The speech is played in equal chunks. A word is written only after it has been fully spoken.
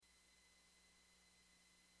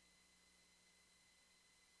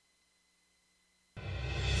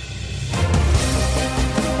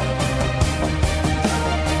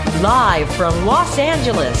Live from Los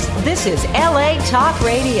Angeles, this is LA Talk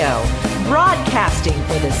Radio, broadcasting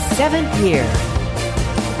for the 7th year.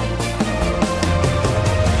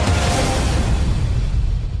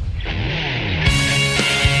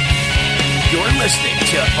 You're listening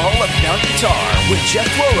to All About Guitar with Jeff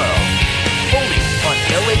Floro, only on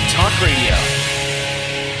LA Talk Radio.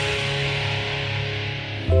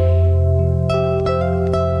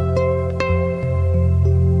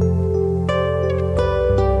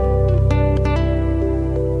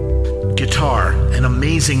 Guitar, an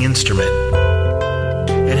amazing instrument.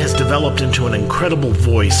 It has developed into an incredible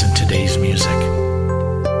voice in today's music.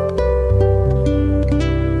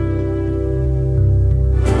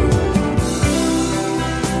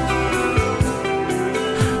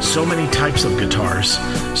 So many types of guitars,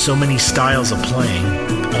 so many styles of playing,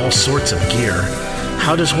 all sorts of gear.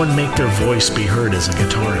 How does one make their voice be heard as a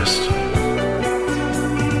guitarist?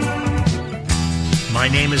 My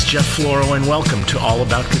name is Jeff Floro, and welcome to All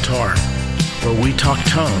About Guitar, where we talk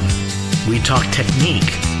tone, we talk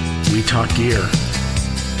technique, we talk gear.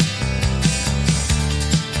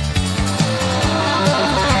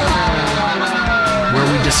 Where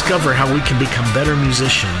we discover how we can become better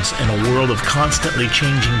musicians in a world of constantly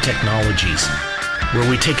changing technologies. Where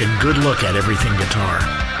we take a good look at everything guitar,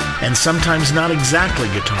 and sometimes not exactly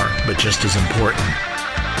guitar, but just as important,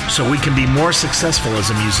 so we can be more successful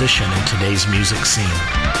as a musician in today's music scene.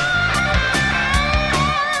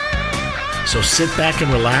 So sit back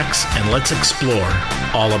and relax, and let's explore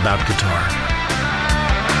all about guitar.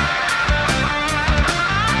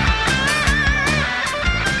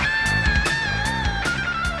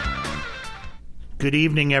 Good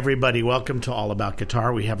evening, everybody. Welcome to All About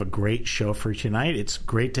Guitar. We have a great show for tonight. It's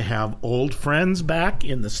great to have old friends back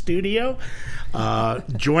in the studio.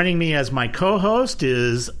 Joining me as my co-host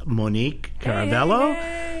is Monique Caravello.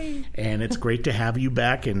 Hey. And it's great to have you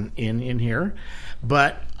back in here.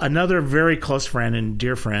 But another very close friend and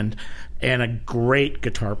dear friend and a great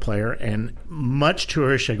guitar player, and much to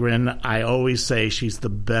her chagrin, I always say she's the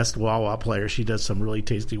best wah-wah player. She does some really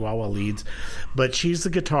tasty wah-wah leads, but she's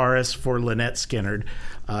the guitarist for Lynette Skynyrd,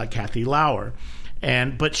 Kathy Lauer.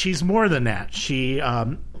 But she's more than that. She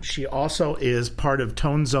also is part of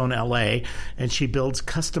Tone Zone LA, and she builds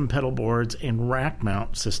custom pedal boards and rack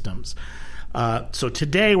mount systems. So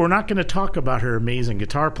today we're not going to talk about her amazing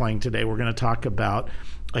guitar playing today. We're going to talk about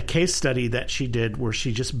a case study that she did where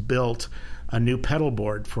she just built a new pedal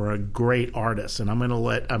board for a great artist.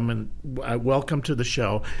 And welcome to the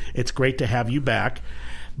show. It's great to have you back.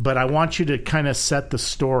 But I want you to kind of set the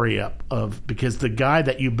story up because the guy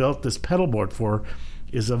that you built this pedal board for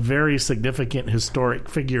is a very significant historic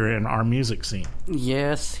figure in our music scene.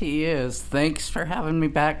 Yes, he is. Thanks for having me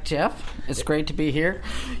back, Jeff. It's great to be here.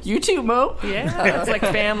 You too, Mo. Yeah, it's like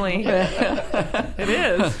family. It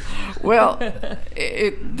is. Well,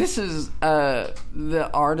 this is the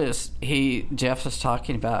artist Jeff is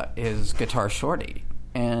talking about is Guitar Shorty,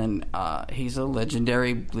 and he's a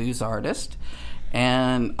legendary blues artist.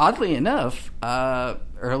 And oddly enough,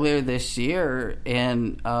 earlier this year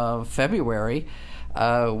in February,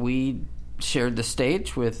 we shared the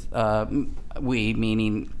stage with, we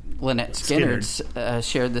meaning Lynette Skynyrd,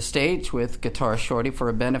 shared the stage with Guitar Shorty for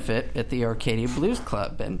a benefit at the Arcadia Blues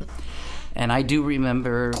Club. And I do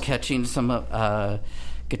remember catching some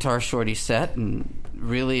Guitar Shorty set and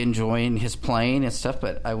really enjoying his playing and stuff,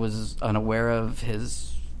 but I was unaware of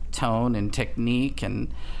his tone and technique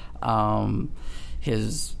and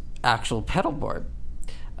his actual pedal board.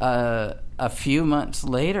 A few months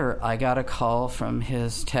later, I got a call from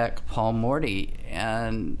his tech, Paul Morty,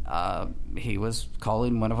 and he was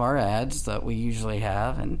calling one of our ads that we usually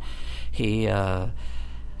have, and he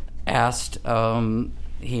asked,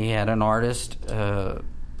 he had an artist, and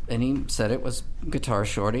he said it was Guitar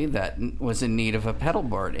Shorty that was in need of a pedal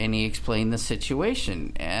board, and he explained the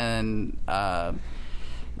situation, and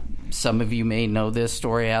some of you may know this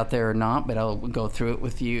story out there or not, but I'll go through it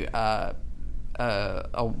with you. At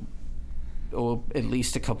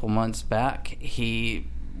least a couple months back,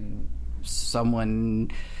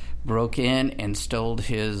 someone broke in and stole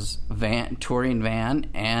his touring van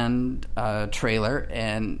and trailer,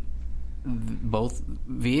 and both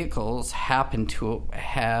vehicles happened to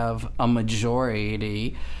have a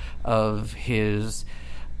majority of his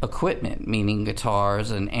equipment, meaning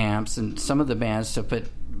guitars and amps and some of the band stuff, but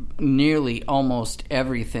nearly almost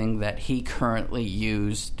everything that he currently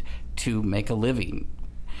used to make a living,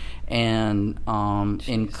 and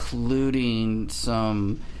including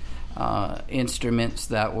some instruments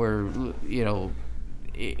that were,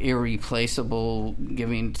 irreplaceable,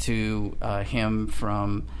 giving to him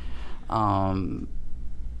from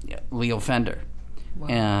Leo Fender.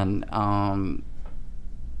 And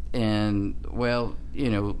well,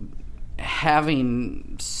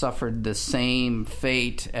 having suffered the same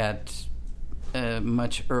fate at a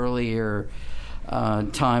much earlier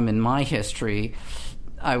time in my history,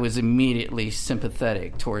 I was immediately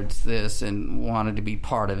sympathetic towards this and wanted to be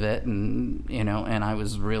part of it, and and I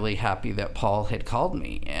was really happy that Paul had called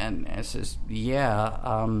me, and I says,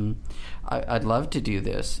 I'd love to do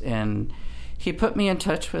this, and he put me in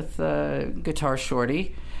touch with Guitar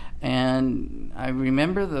Shorty, and I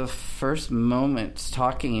remember the first moments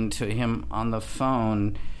talking to him on the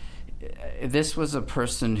phone. This was a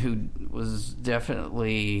person who was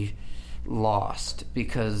definitely lost,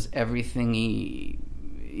 because everything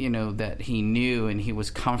that he knew and he was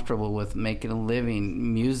comfortable with making a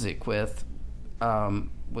living music with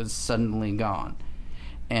was suddenly gone.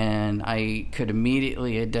 And I could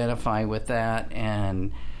immediately identify with that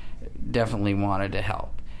and definitely wanted to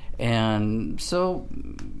help. And so,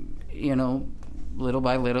 little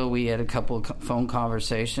by little, we had a couple of phone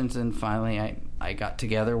conversations, and finally I got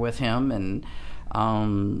together with him, and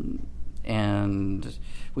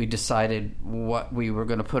we decided what we were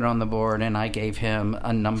going to put on the board, and I gave him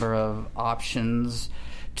a number of options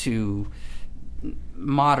to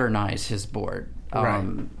modernize his board. Right.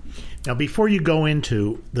 Now, before you go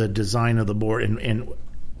into the design of the board, and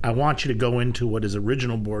I want you to go into what his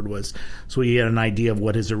original board was, so we get an idea of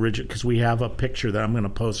what his original, because we have a picture that I'm going to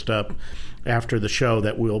post up after the show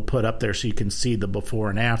that we'll put up there so you can see the before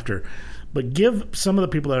and after. But give some of the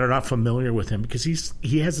people that are not familiar with him, because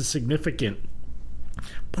he has a significant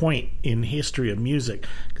point in history of music,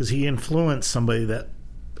 because he influenced somebody that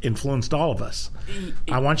influenced all of us.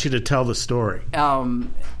 I want you to tell the story.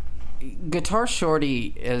 Guitar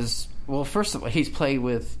Shorty is, well, first of all,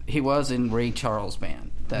 he was in Ray Charles' band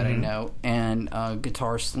that I know, and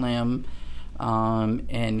Guitar Slim,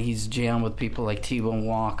 and he's jammed with people like T-Bone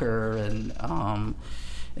Walker,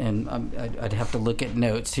 and I'd have to look at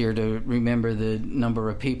notes here to remember the number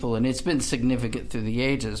of people, and it's been significant through the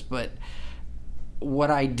ages. But what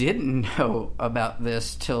I didn't know about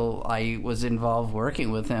this till I was involved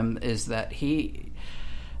working with him is that he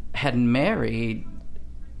had married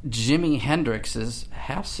Jimi Hendrix's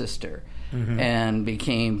half-sister, and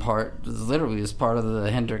became literally as part of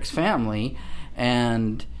the Hendrix family.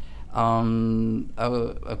 And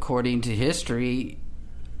according to history,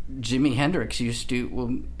 Jimi Hendrix used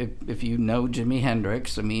to, if you know Jimi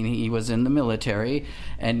Hendrix, I mean, he was in the military,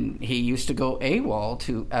 and he used to go AWOL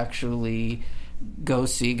to actually go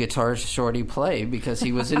see Guitar Shorty play, because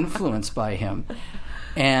he was influenced by him.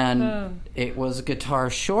 And it was Guitar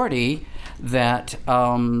Shorty that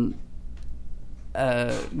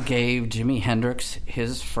gave Jimi Hendrix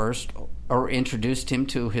his first, or introduced him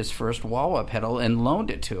to his first wah-wah pedal and loaned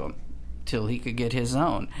it to him till he could get his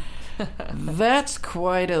own. That's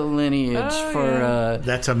quite a lineage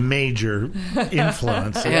that's a major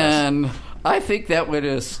influence. Yes. And I think that would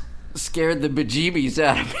have scared the bejeebies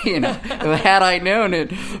out of me had I known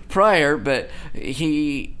it prior. But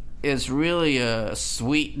he is really a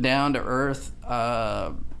sweet, down-to-earth,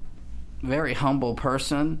 very humble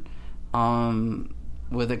person,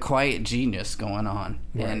 with a quiet genius going on.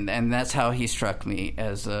 Right. And that's how he struck me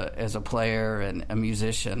as a player and a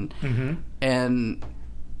musician. And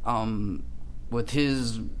with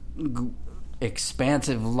his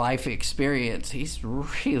expansive life experience, he's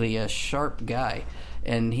really a sharp guy,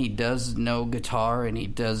 and he does know guitar and he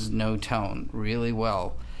does know tone really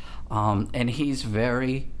well, and he's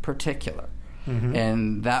very particular.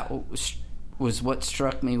 And that was what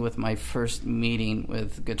struck me with my first meeting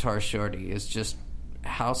with Guitar Shorty, is just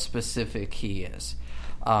how specific he is.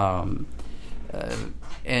 And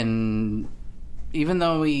even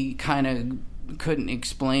though he kind of couldn't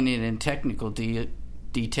explain it in technical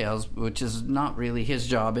details, which is not really his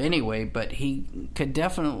job anyway, but he could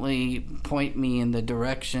definitely point me in the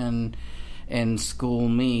direction and school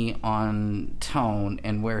me on tone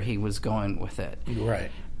and where he was going with it.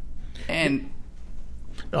 Right. And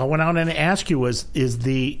what I wanted to ask you was,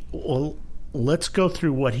 let's go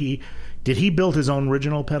through what did he build his own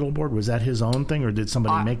original pedal board? Was that his own thing, or did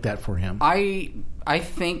somebody make that for him? I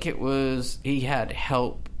think it was, he had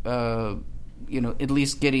help, at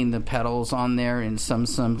least getting the pedals on there in some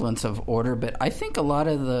semblance of order. But I think a lot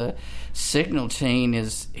of the signal chain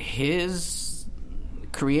is his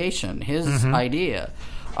creation, his idea.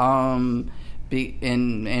 And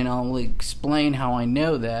I'll explain how I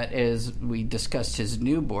know that as we discussed his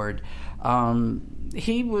new board.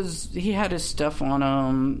 He had his stuff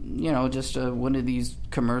on just one of these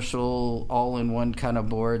commercial all-in-one kind of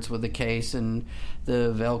boards with a case and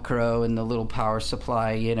the Velcro and the little power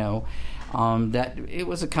supply, that it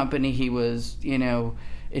was a company he was,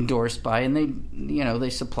 endorsed by, and they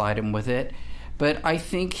supplied him with it. But I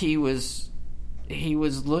think he was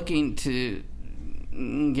looking to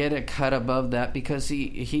get a cut above that because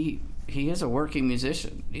he is a working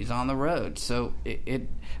musician. He's on the road, so it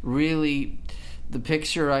really, the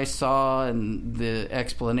picture I saw and the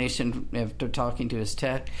explanation after talking to his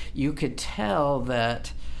tech, you could tell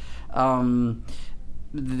that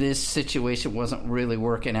this situation wasn't really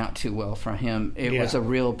working out too well for him. It was a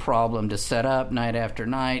real problem to set up night after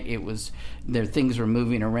night. Things were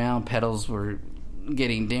moving around, pedals were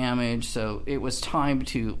getting damaged, so it was time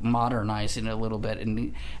to modernize it a little bit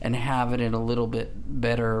and have it in a little bit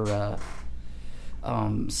better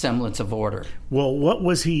semblance of order. Well, what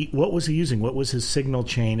was he using? What was his signal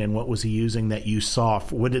chain, and what was he using that you saw?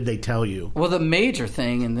 What did they tell you? Well, the major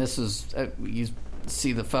thing, and this is you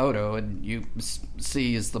see the photo and you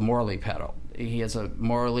see, is the Morley pedal. He has a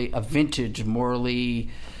vintage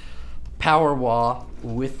Morley power wah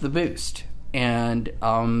with the boost, and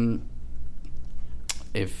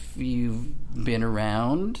if you've been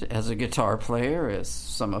around as a guitar player, as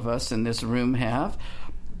some of us in this room have,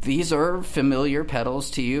 these are familiar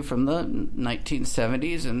pedals to you from the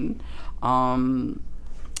 1970s,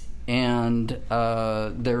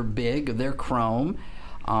 and they're big, they're chrome.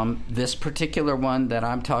 This particular one that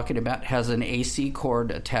I'm talking about has an AC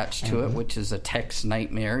cord attached to it, which is a tech's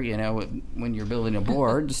nightmare, when you're building a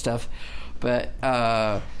board and stuff. But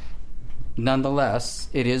nonetheless,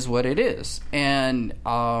 it is what it is. And,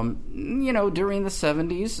 during the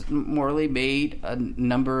 70s, Morley made a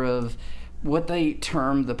number of what they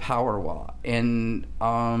term the power wah. And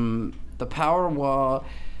the power wah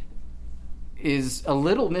is a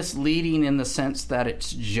little misleading in the sense that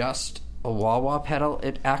it's just a wah-wah pedal.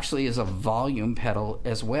 It actually is a volume pedal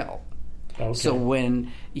as well. Okay. So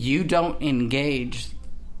when you don't engage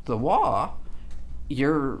the wah,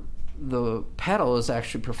 the pedal is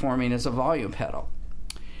actually performing as a volume pedal.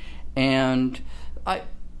 And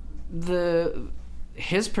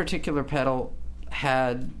his particular pedal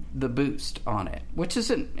had the boost on it, which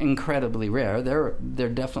isn't incredibly rare. They're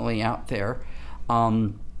definitely out there,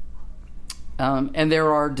 and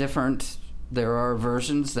there are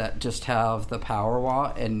versions that just have the power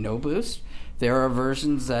wah and no boost. There are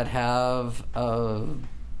versions that have a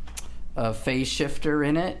phase shifter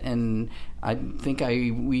in it, and I think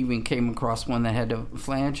we even came across one that had a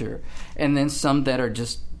flanger, and then some that are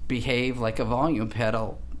just behave like a volume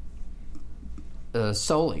pedal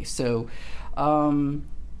solely. So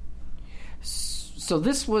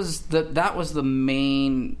this was that was the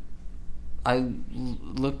main. I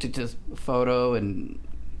looked at this photo and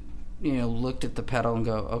looked at the pedal and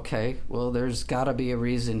go, okay, well, there's got to be a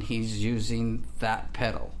reason he's using that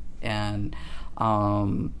pedal, and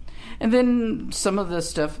then some of the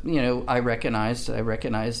stuff I recognized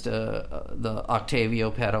the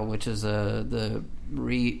Octavio pedal, which is the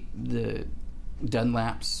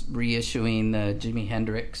Dunlap's reissuing the Jimi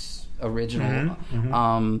Hendrix original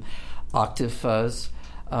octave fuzz.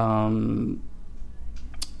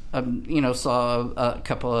 Saw a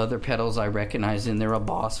couple other pedals I recognized in there, a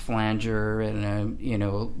Boss flanger and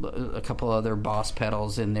a couple other Boss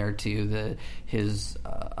pedals in there too. His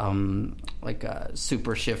like a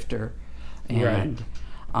super shifter, and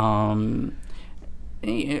and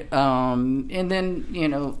then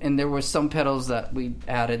and there were some pedals that we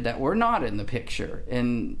added that were not in the picture,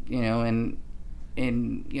 and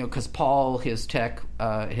because Paul, his tech,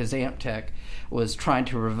 his amp tech, was trying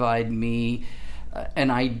to provide me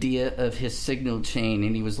an idea of his signal chain,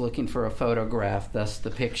 and he was looking for a photograph, thus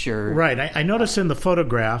the picture. Right. I noticed in the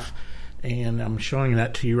photograph, and I'm showing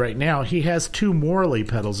that to you right now, he has two Morley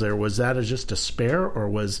pedals there. Was that just a spare,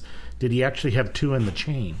 or did he actually have two in the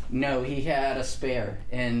chain? No, he had a spare,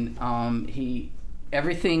 and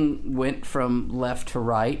everything went from left to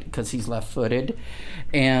right because he's left-footed,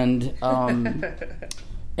 and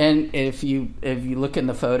and if you look in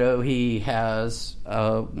the photo, he has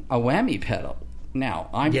a whammy pedal. Now,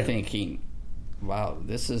 I'm thinking, wow,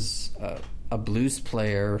 this is a blues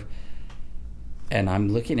player, and I'm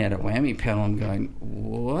looking at a whammy pedal. I'm going,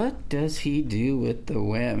 what does he do with the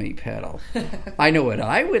whammy pedal? I know what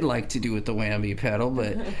I would like to do with the whammy pedal,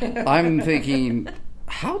 but I'm thinking,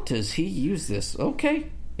 how does he use this?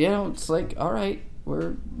 Okay, it's like, all right,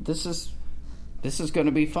 this is going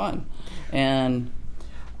to be fun, and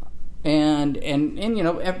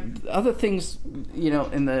other things,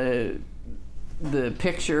 in the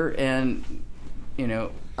picture, and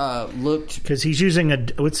looked. Because he's using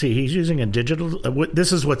he's using a digital.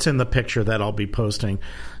 This is what's in the picture that I'll be posting.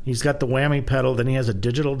 He's got the whammy pedal, then he has a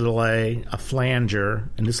digital delay, a flanger,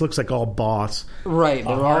 and this looks like all Boss. Right, A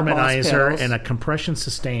they're all Boss harmonizer pedals. and a compression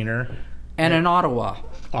sustainer. And an Ottawa.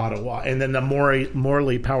 And then the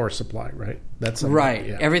Morley power supply, right? That's Right.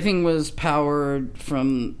 Yeah. Everything was powered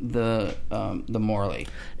from the Morley.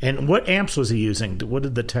 And what amps was he using? What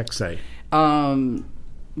did the tech say?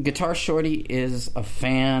 Guitar Shorty is a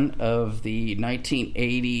fan of the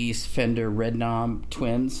 1980s Fender Red Knob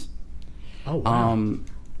Twins. Oh, wow.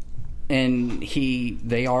 And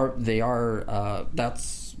they are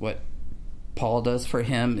that's what Paul does for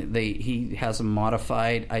him. He has them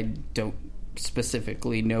modified. I don't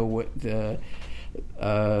specifically know what the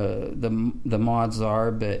mods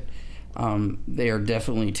are, but they are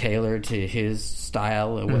definitely tailored to his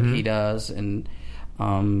style and what he does. And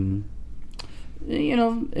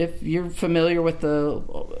if you're familiar with the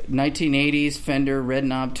 1980s Fender Red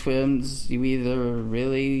Knob Twins, you either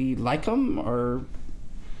really like them or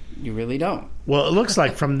you really don't. Well, it looks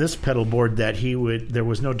like from this pedal board that there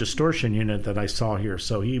was no distortion unit that I saw here,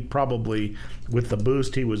 so he probably, with the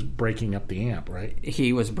boost, he was breaking up the amp, right?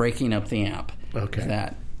 He was breaking up the amp. Okay.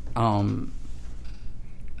 That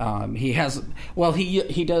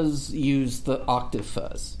he does use the octave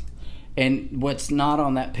fuzz. And what's not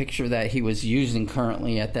on that picture that he was using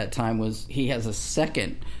currently at that time was he has a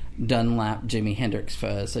second Dunlap Jimi Hendrix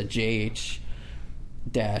fuzz, a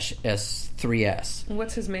JH-S3S.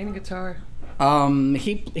 What's his main guitar?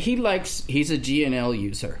 He's a G&L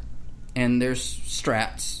user, and there's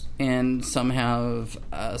Strats, and some have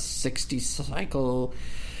 60 cycle,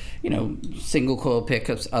 single coil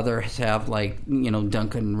pickups. Others have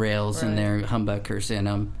Duncan rails and their humbuckers in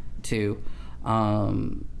them too.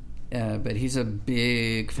 But he's a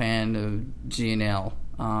big fan of G&L,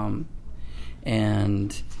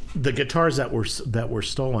 and the guitars that were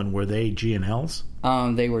stolen, were they G&Ls?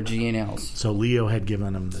 They were G&Ls. So Leo had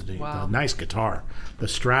given him the nice guitar. The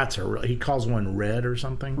Strats he calls one Red or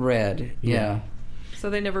something. Red, yeah.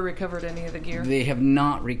 So they never recovered any of the gear? They have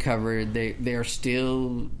not recovered. They're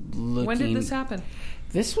still looking. When did this happen?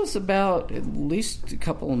 This was about at least a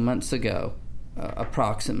couple of months ago,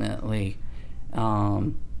 approximately.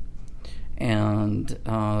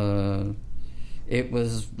 It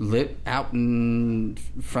was lit out in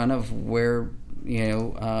front of where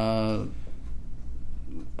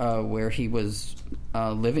he was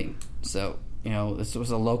living. So this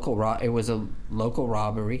was a local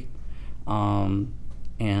robbery, and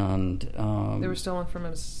they were stolen from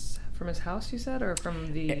his house, you said, or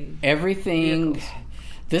from the everything. vehicles?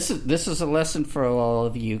 This is a lesson for all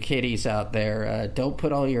of you kiddies out there. Don't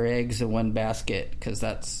put all your eggs in one basket, because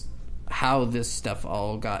that's how this stuff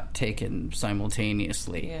all got taken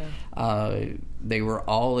simultaneously. Yeah. They were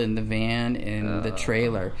all in the van and the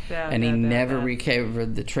trailer, and he never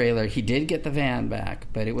recovered the trailer. He did get the van back,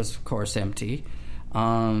 but it was, of course, empty.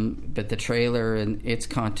 But the trailer and its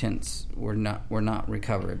contents were not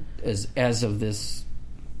recovered as of this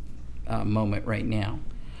moment right now.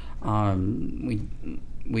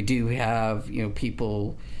 We do have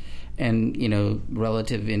people and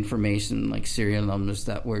relative information like serial numbers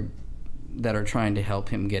that are trying to help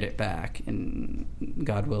him get it back, and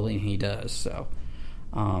God willing he does. So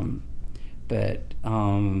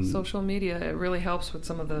social media, it really helps with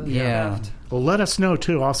some of the Yeah. theft. Well, let us know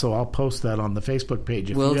too. Also, I'll post that on the Facebook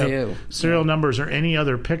page. If Will you have do. serial numbers or any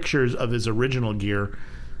other pictures of his original gear,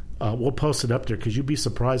 we'll post it up there, because you'd be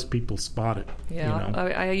surprised people spot it. Yeah, you know?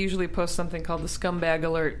 I usually post something called the scumbag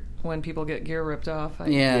alert when people get gear ripped off.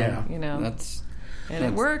 Yeah.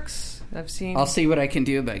 It works. I'll see what I can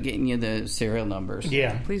do about getting you the serial numbers.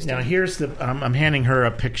 Yeah. Please now do. here's I'm handing her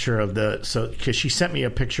a picture of because she sent me a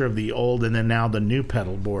picture of the old and then now the new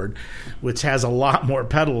pedal board, which has a lot more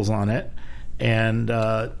pedals on it. And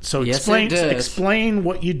so Yes, it does. explain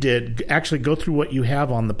what you did. Actually, go through what you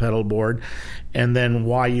have on the pedal board, and then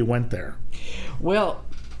why you went there. Well,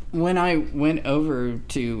 when I went over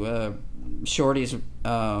to Shorty's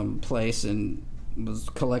place and was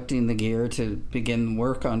collecting the gear to begin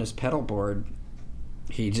work on his pedal board,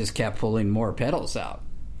 he just kept pulling more pedals out.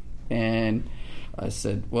 And I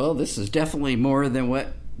said, well, this is definitely more than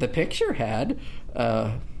what the picture had.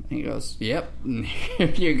 He goes, yep, here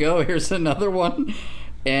you go, here's another one.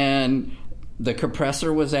 And the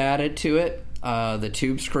compressor was added to it. The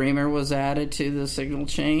tube screamer was added to the signal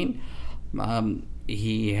chain.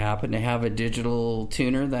 He happened to have a digital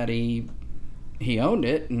tuner that he owned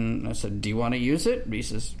it, and I said, do you want to use it? He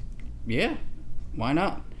says, yeah, why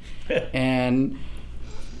not? And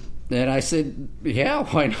then I said, yeah,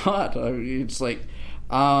 why not? It's like,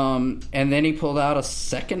 And then he pulled out a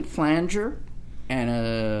second flanger and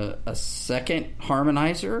a second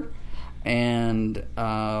harmonizer. And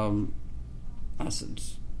I said,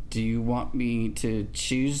 do you want me to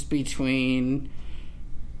choose between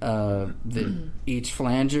each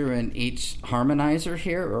flanger and each harmonizer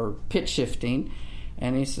here, or pitch shifting?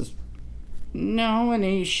 And he says, no. And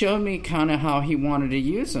he showed me kind of how he wanted to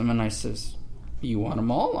use them. And I says, you want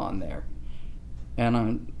them all on there? And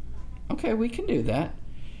I'm, okay, we can do that.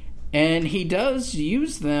 And he does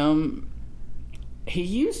use them. He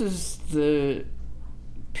uses the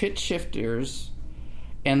pitch shifters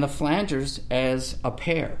and the flangers as a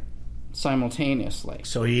pair simultaneously.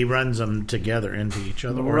 So he runs them together into each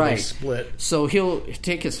other, or right. They split. So he'll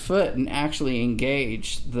take his foot and actually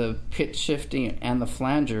engage the pitch shifting and the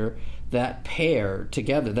flanger, that pair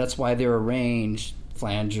together. That's why they're arranged: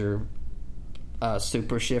 flanger,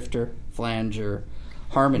 super shifter, flanger,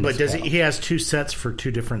 harmony. But does he has two sets for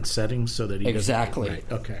two different settings, so that he exactly right.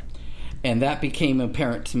 Okay. And that became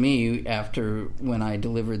apparent to me after when I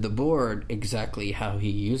delivered the board, exactly how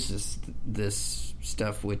he uses this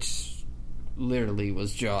stuff, which literally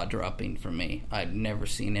was jaw-dropping for me. I'd never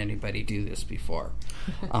seen anybody do this before.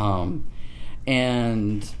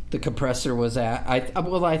 And the compressor was I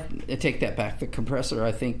take that back. The compressor,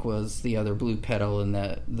 I think, was the other blue pedal in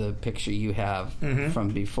the picture you have from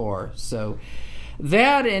before. So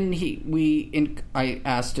that, and I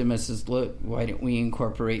asked him, I says, look, why don't we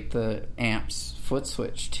incorporate the amps foot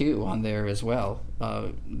switch too on there as well?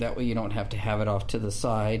 That way you don't have to have it off to the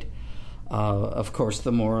side. Of course,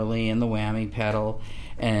 the Morley and the whammy pedal,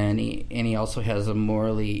 and he also has a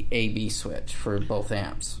Morley AB switch for both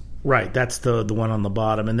amps. Right, that's the one on the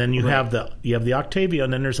bottom, and then you have the Octavia,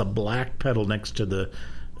 and then there's a black pedal next to the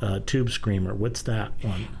Tube Screamer. What's that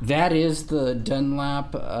one? That is the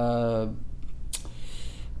Dunlop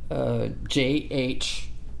JH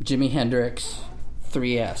Jimi Hendrix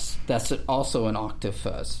 3S. That's also an octave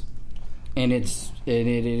fuzz, and it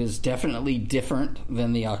is definitely different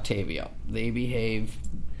than the Octavia. They behave.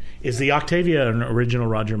 Is the Octavia an original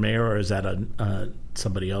Roger Mayer, or is that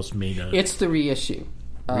somebody else made a? It's the reissue.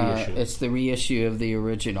 It's the reissue of the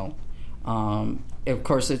original. Of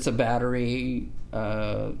course, it's a battery.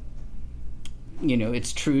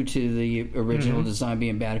 It's true to the original design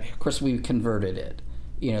being battery. Of course, we converted it,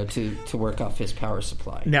 to work off his power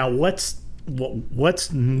supply. Now, what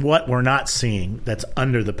we're not seeing that's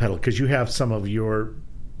under the pedal? Because you have some of your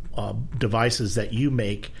devices that you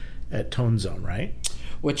make at Tone Zone, right?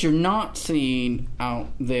 What you're not seeing out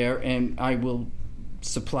there, and I will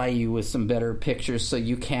supply you with some better pictures so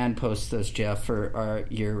you can post those, Jeff, for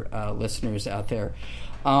your listeners out there,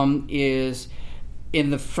 is in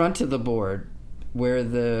the front of the board where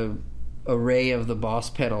the array of the Boss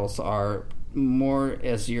pedals are, more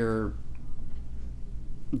as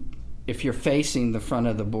if you're facing the front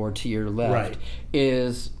of the board to your left, right,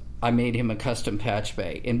 is I made him a custom patch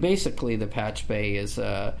bay. And basically the patch bay is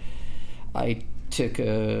I took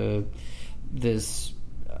a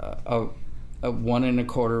 1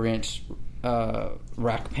 1/4 inch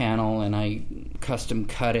rack panel, and I custom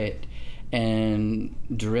cut it and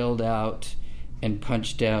drilled out and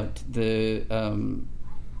punched out the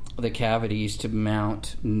cavities to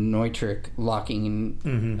mount Neutrik locking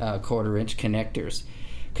 1/4 inch connectors.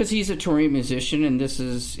 Because he's a touring musician, and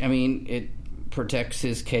it protects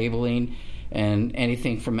his cabling and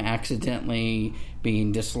anything from accidentally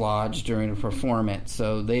being dislodged during a performance.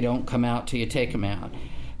 So they don't come out till you take them out.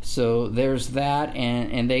 So there's that,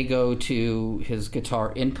 and they go to his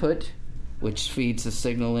guitar input, which feeds the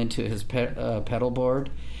signal into his pedal board,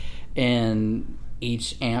 and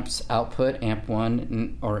each amp's output, amp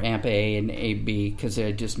 1 or amp A and AB, because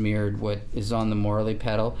I just mirrored what is on the Morley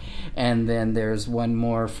pedal. And then there's one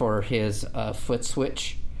more for his foot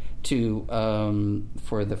switch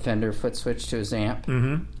for the Fender foot switch to his amp.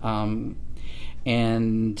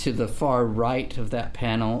 And to the far right of that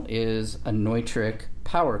panel is a Neutrik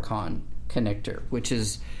PowerCon connector, which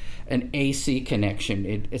is an AC connection.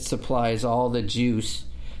 It supplies all the juice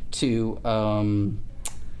to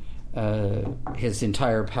his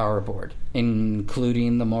entire power board,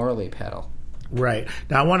 including the Morley pedal. Right.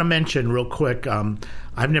 Now, I want to mention real quick,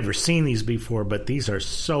 I've never seen these before, but these are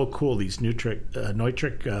so cool, these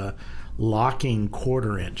Neutrik locking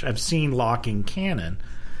 1/4 inch. I've seen locking Canon,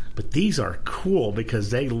 but these are cool because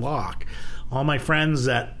they lock. All my friends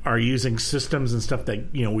that are using systems and stuff that,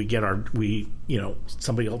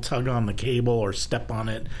 somebody will tug on the cable or step on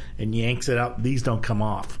it and yanks it out. These don't come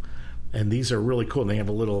off. And these are really cool. They have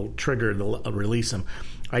a little trigger to release them.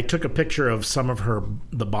 I took a picture of some of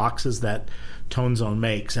the boxes that Tone Zone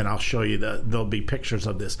makes, and I'll show you there'll be pictures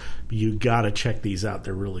of this. You got to check these out.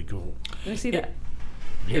 They're really cool. Let me see that.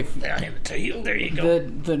 I hand it to you. There you go.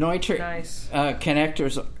 The Neutrik Nice.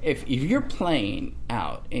 connectors, if you're playing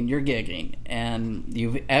out and you're gigging and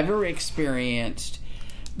you've ever experienced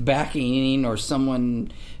backing or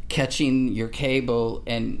someone catching your cable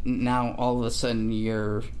and now all of a sudden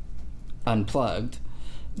you're unplugged,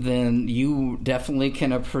 then you definitely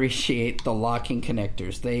can appreciate the locking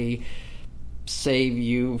connectors. They save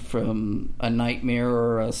you from a nightmare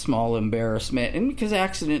or a small embarrassment, and because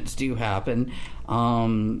accidents do happen,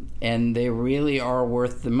 and they really are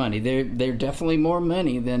worth the money. They're definitely more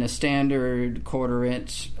money than a standard 1/4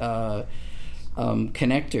 inch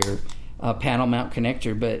connector, panel mount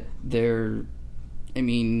connector, but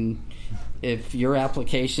if your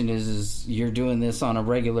application is you're doing this on a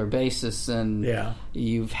regular basis and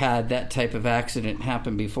you've had that type of accident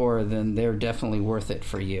happen before, then they're definitely worth it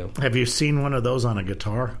for you. Have you seen one of those on a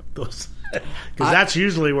guitar? Because that's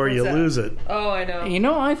usually where you lose it. Oh, I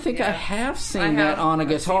know. I think I have seen that on a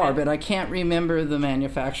guitar, but I can't remember the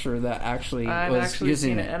manufacturer that actually was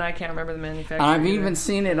using it. And I can't remember the manufacturer. I've even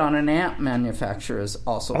seen it on an amp manufacturer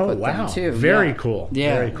also put them too. Very cool.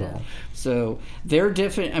 Yeah. Very cool. Yeah. So they're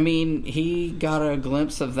different. He got a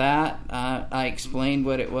glimpse of that. I explained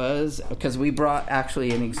what it was because we brought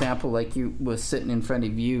actually an example like you was sitting in front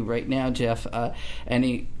of you right now, Jeff, and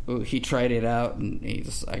he tried it out and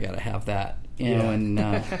I got to have that.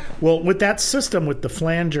 Well, with that system with the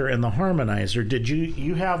flanger and the harmonizer, did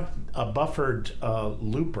you have a buffered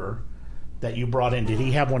looper that you brought in? Did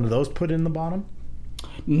he have one of those put in the bottom?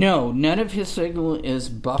 No, none of his signal is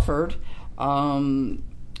buffered.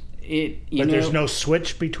 There's no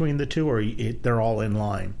switch between the two, or they're all in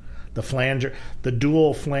line. The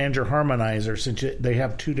dual flanger harmonizer, since they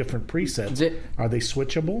have two different presets, are they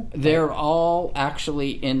switchable? They're all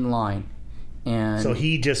actually in line. And so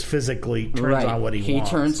he just physically turns on what he wants.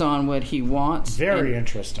 He turns on what he wants. Very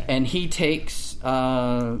interesting. And he takes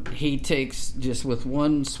just with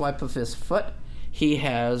one swipe of his foot, he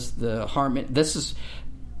has the harmony. This is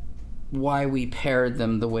why we paired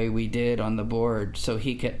them the way we did on the board, so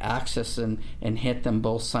he could access and hit them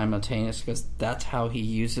both simultaneously, because that's how he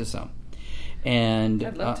uses them. And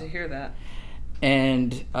I'd love to hear that.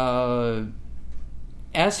 And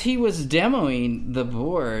as he was demoing the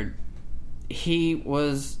board, he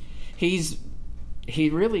really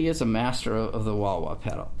is a master of the wah-wah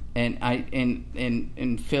pedal,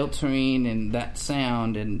 and filtering and that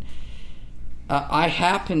sound. And I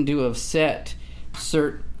happen to have set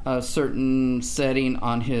a certain setting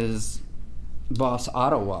on his Boss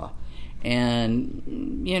Ottawa,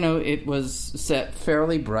 and it was set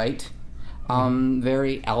fairly bright,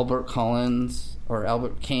 very Albert Collins or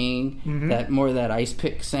Albert King, that ice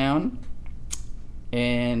pick sound.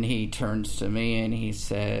 And he turns to me and he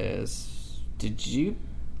says, "Did you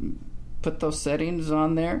put those settings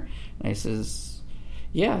on there?" And I says,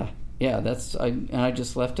 "Yeah, and I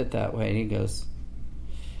just left it that way." And he goes,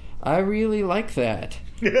 "I really like that."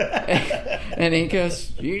 And he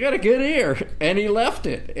goes, "You got a good ear." And he left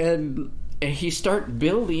it, and he started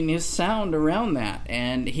building his sound around that.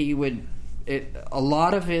 And a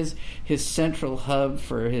lot of his central hub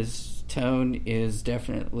for his tone is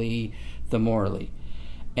definitely the Morley.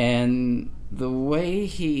 And the way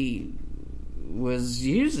he was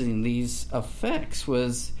using these effects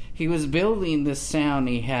was he was building the sound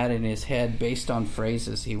he had in his head based on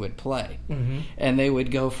phrases he would play. And they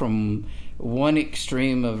would go from one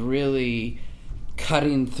extreme of really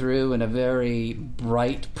cutting through in a very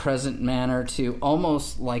bright, present manner to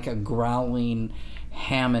almost like a growling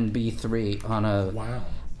Hammond B3 on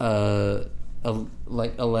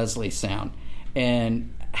like a Leslie sound.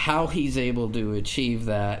 And how he's able to achieve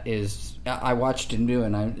that is, I watched him do,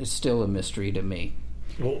 and it's still a mystery to me.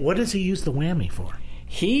 Well, what does he use the whammy for?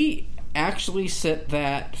 He actually set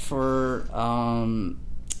that for an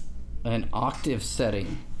octave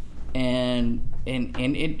setting, and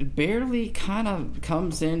it barely kind of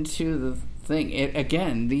comes into the thing. So he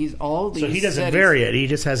doesn't settings, vary it. He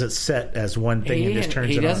just has it set as one thing and just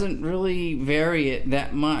turns it on. He doesn't really vary it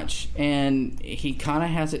that much, and he kind of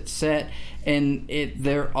has it set, and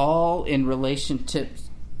they're all in relationship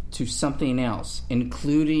to something else,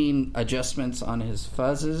 including adjustments on his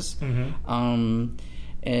fuzzes.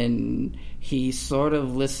 And he sort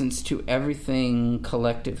of listens to everything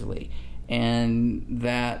collectively. And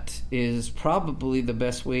that is probably the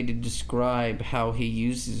best way to describe how he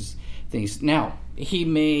uses things. Now, he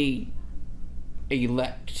may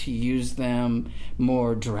elect to use them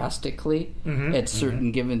more drastically at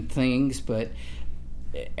certain given things, but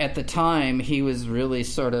at the time, he was really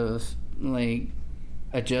sort of like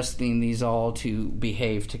adjusting these all to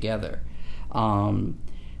behave together.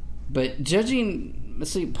 But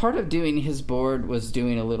part of doing his board was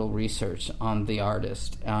doing a little research on the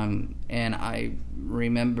artist. And I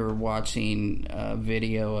remember watching a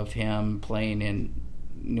video of him playing in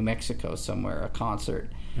New Mexico somewhere, a concert.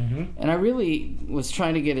 Mm-hmm. And I really was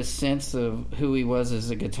trying to get a sense of who he was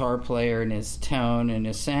as a guitar player and his tone and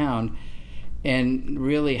his sound, and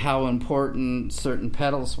really how important certain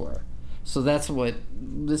pedals were. So this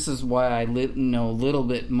is why I know a little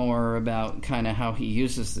bit more about kind of how he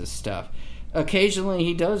uses this stuff. Occasionally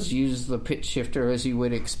he does use the pitch shifter as you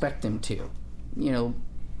would expect him to.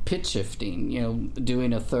 Pitch shifting,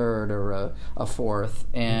 doing a third or a fourth,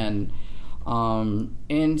 and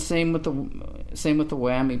same with the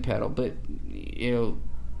whammy pedal. But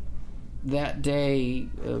that day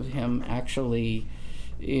of him actually,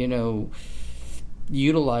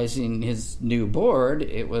 utilizing his new board,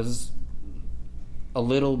 it was a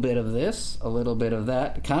little bit of this, a little bit of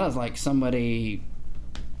that, kind of like somebody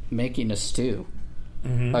making a stew,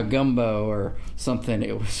 a gumbo or something.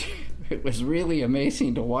 It was really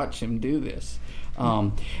amazing to watch him do this.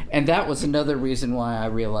 And that was another reason why I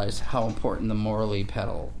realized how important the Morley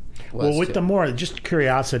pedal was. Well, with the Morley, just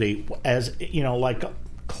curiosity, as like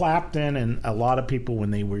Clapton and a lot of people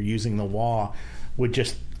when they were using the wah would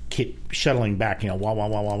just keep shuttling back, wah, wah,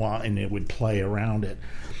 wah, wah, wah, and it would play around it.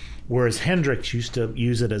 Whereas Hendrix used to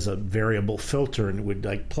use it as a variable filter and would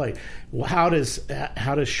like play. Well, how does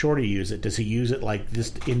Shorty use it? Does he use it like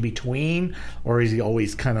just in between, or is he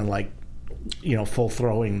always kind of like, full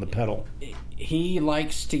throwing the pedal? He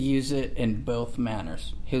likes to use it in both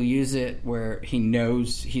manners. He'll use it where he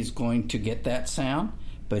knows he's going to get that sound,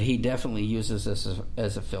 but he definitely uses this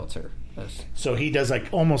as a filter. So he does like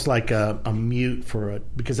almost like a mute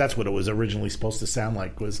because that's what it was originally supposed to sound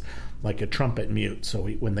like, was like a trumpet mute. So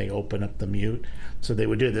when they open up the mute, so they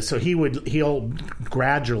would do this. So he'll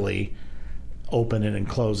gradually open it and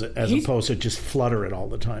close it as opposed to just flutter it all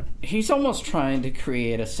the time. He's almost trying to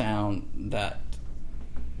create a sound that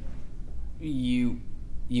you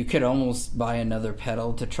could almost buy another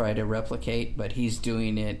pedal to try to replicate, but he's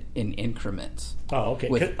doing it in increments. Oh, okay.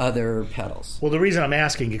 With other pedals. Well, the reason I'm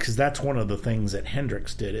asking is because that's one of the things that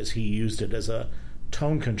Hendrix did, is he used it as a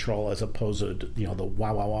tone control as opposed to the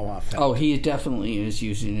wah wah wah wah effect. Oh, he definitely is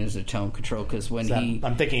using it as a tone control, because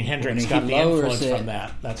I'm thinking Hendrix got the influence from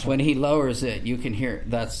that. That's when he lowers it, you can hear.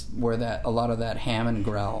 That's where a lot of that Hammond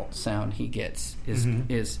growl sound he gets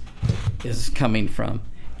is coming from,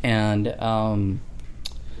 and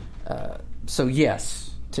so yes.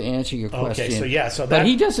 To answer your question, but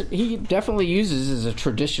he doesn't. He definitely uses as a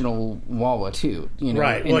traditional wah-wah too.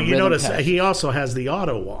 Right. Well, you notice he also has the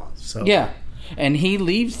auto wah. So yeah, and he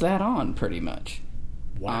leaves that on pretty much.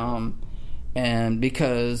 Wow. And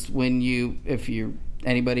because if you're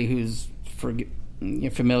anybody who's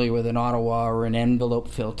familiar with an auto wah or an envelope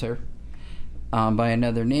filter, by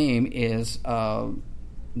another name, is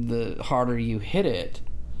the harder you hit it,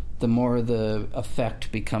 the more the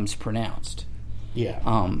effect becomes pronounced.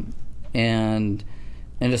 Yeah. And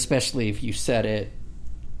especially if you set it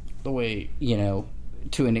the way,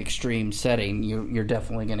 to an extreme setting, you're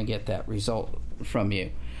definitely going to get that result from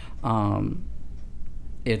you. I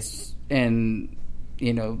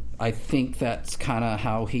think that's kind of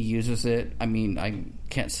how he uses it. I mean, I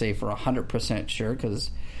can't say for 100% sure,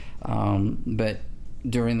 but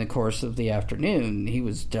during the course of the afternoon, he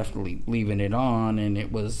was definitely leaving it on, and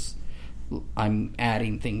I'm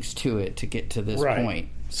adding things to it to get to this point.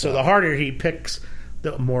 So the harder he picks,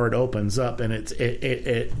 the more it opens up, and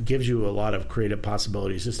it gives you a lot of creative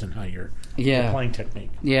possibilities just in how your playing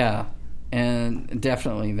technique. Yeah, and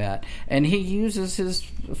definitely that. And he uses his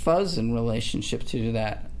fuzz in relationship to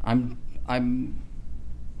that.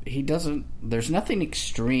 He doesn't. There's nothing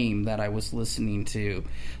extreme that I was listening to,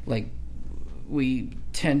 like we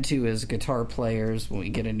tend to as guitar players when we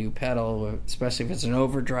get a new pedal, especially if it's an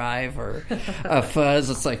overdrive or a fuzz.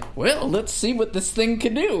 It's like, well, let's see what this thing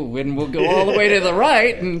can do, and we'll go all the way to the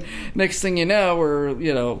right, and next thing you know,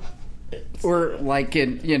 we're like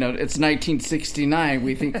in it's 1969.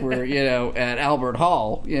 We think we're at Albert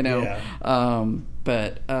Hall.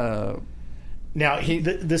 But now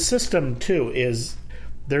the system too is.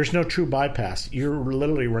 There's no true bypass. You're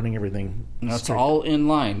literally running everything. It's all in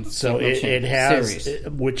line. So it has,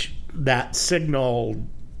 which that signal,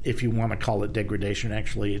 if you want to call it degradation,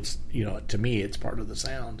 actually, it's to me, it's part of the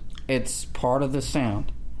sound. It's part of the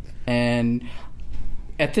sound, and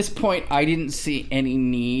at this point, I didn't see any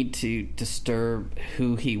need to disturb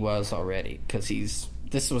who he was already, because he's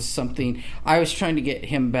this was something I was trying to get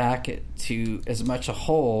him back to as much a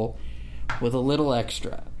whole with a little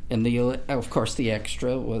extra. And of course the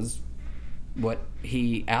extra was what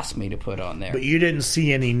he asked me to put on there. But you didn't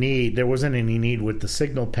see any need. There wasn't any need with the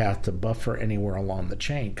signal path to buffer anywhere along the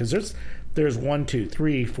chain, because there's 1, 2,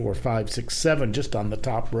 3, 4, 5, 6, 7 just on the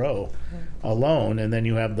top row alone, and then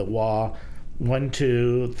you have the wah 1,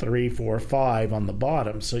 2, 3, 4, 5 on the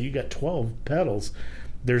bottom. So you got 12 pedals.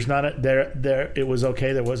 There's not there. It was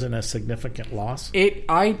okay. There wasn't a significant loss.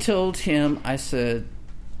 I told him, I said,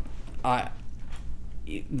 I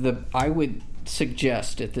would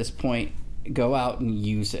suggest at this point, go out and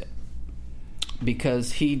use it,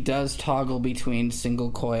 because he does toggle between single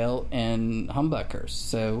coil and humbuckers.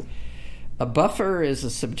 So a buffer is a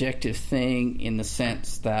subjective thing in the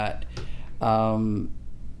sense that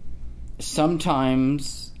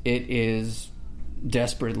sometimes it is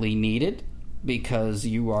desperately needed because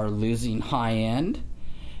you are losing high end,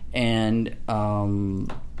 and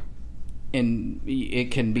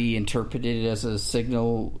it can be interpreted as a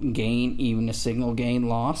signal gain, even a signal gain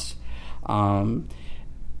loss. And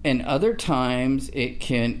other times it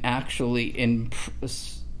can actually,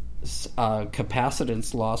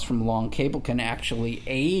 capacitance loss from long cable can actually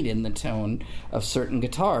aid in the tone of certain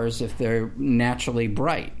guitars if they're naturally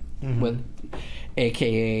bright, with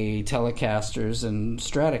AKA Telecasters and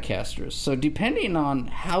Stratocasters. So depending on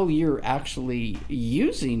how you're actually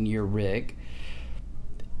using your rig,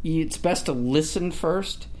 it's best to listen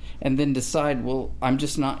first and then decide, well, I'm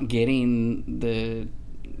just not getting the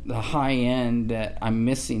high end, that I'm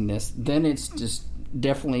missing this. Then it's just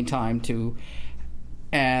definitely time to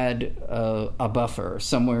add a buffer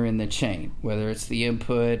somewhere in the chain, whether it's the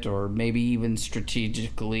input or maybe even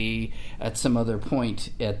strategically at some other point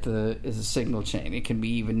at the signal chain. It can be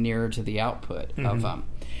even nearer to the output of them.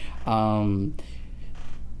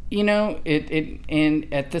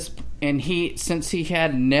 Since he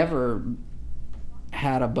had never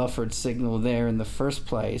had a buffered signal there in the first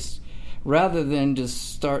place, rather than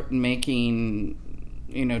just start making,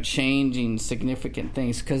 changing significant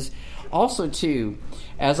things. Because also, too,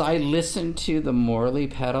 as I listen to the Morley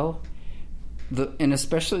pedal, and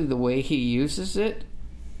especially the way he uses it,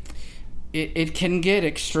 it can get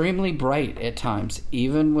extremely bright at times,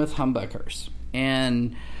 even with humbuckers.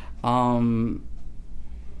 And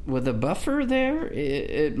with a buffer there,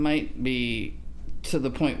 it might be to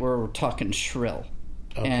the point where we're talking shrill.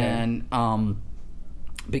 Okay. And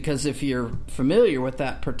because if you're familiar with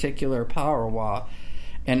that particular power wah,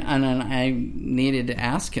 and I needed to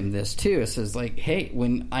ask him this too. It says, like, hey,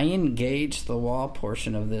 when I engage the wah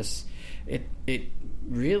portion of this, it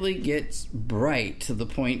really gets bright to the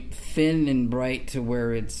point, thin and bright to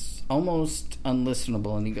where it's almost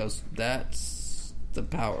unlistenable. And he goes, that's the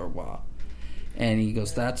power wah. And he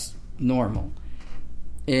goes, that's normal.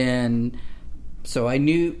 And so I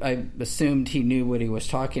assumed he knew what he was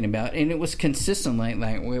talking about, and it was consistent,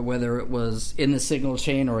 like whether it was in the signal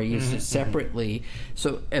chain or he used it separately.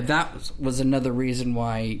 So that was another reason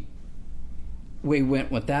why we went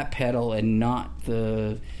with that pedal and not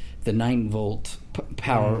the 9-volt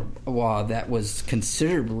power wah that was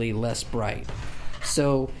considerably less bright.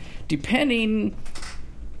 So depending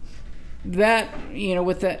that,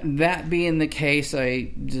 with that being the case,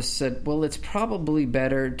 I just said, well, it's probably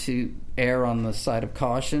better to err on the side of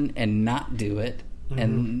caution and not do it,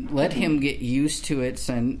 and let him get used to it.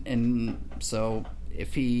 And so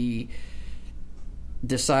if he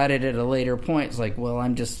decided at a later point, it's like, well,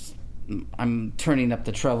 I'm turning up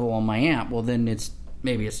the treble on my amp, well, then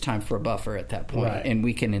maybe it's time for a buffer at that point, right, and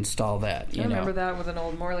we can install that. I remember that with an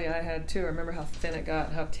old Morley I had too. I remember how thin it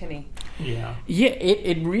got, how tinny. Yeah,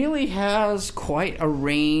 it really has quite a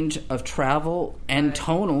range of travel and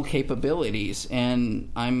tonal capabilities,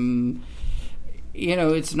 and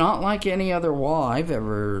it's not like any other wah I've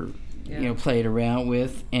ever played around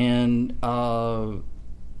with, and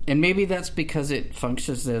maybe that's because it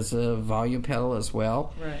functions as a volume pedal as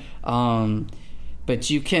well. Right. But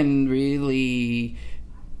you can really,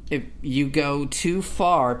 if you go too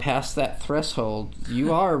far past that threshold,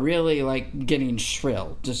 you are really like getting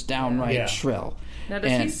shrill, just downright shrill. Now,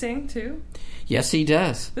 does he sing too? Yes, he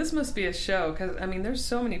does. This must be a show, because there's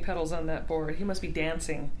so many pedals on that board. He must be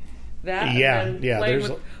dancing. That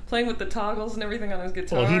playing with the toggles and everything on his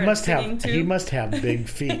guitar. Well, he must have big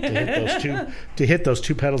feet to hit those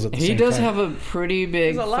two pedals at the same time. He does have a pretty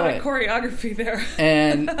big. There's a lot of choreography there.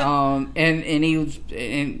 And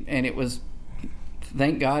it was,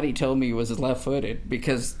 thank God he told me he was left-footed,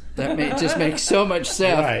 because that just makes so much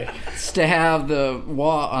sense to have the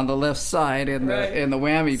wah on the left side and the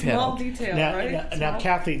whammy pedal. Small detail, now,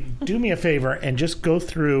 Kathy, do me a favor and just go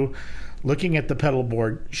through looking at the pedal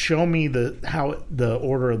board, show me how the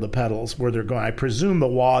order of the pedals, where they're going. I presume the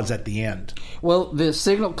wah is at the end. Well, the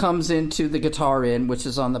signal comes into the guitar in, which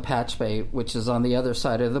is on the patch bay, which is on the other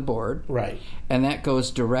side of the board. Right. And that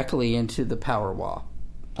goes directly into the power wah.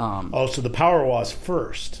 So the power wah is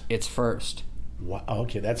first. It's first. Wow,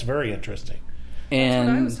 okay, that's very interesting. That's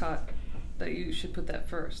what I was taught, that you should put that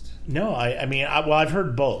first. No, I've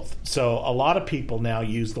heard both. So a lot of people now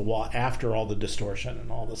use the wah after all the distortion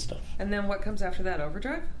and all this stuff. And then what comes after that?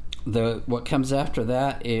 Overdrive? What comes after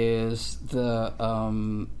that is the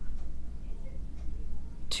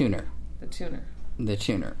tuner. The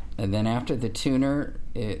tuner. And then after the tuner,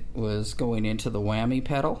 it was going into the whammy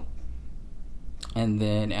pedal. And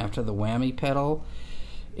then after the whammy pedal,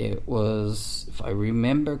 it was, if I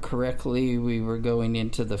remember correctly, we were going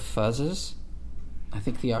into the fuzzes. I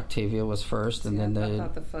think the Octavia was first, and then I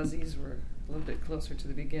thought the fuzzies were a little bit closer to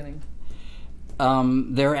the beginning.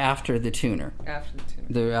 They're after the tuner.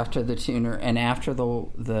 They're after the tuner, and after the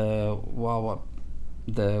wah-wah,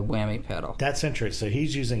 the whammy pedal. That's interesting. So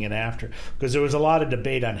he's using it after, because there was a lot of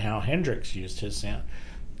debate on how Hendrix used his sound.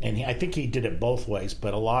 And I think he did it both ways,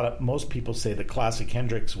 but most people say the classic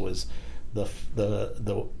Hendrix was the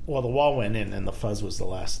wah went in and the fuzz was the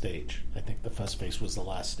last stage. I think the fuzz face was the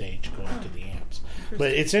last stage going to the amps.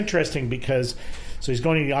 But it's interesting because he's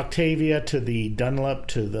going to the Octavia, to the Dunlop,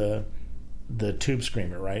 to the Tube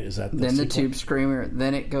Screamer, right? Is that the Tube Screamer?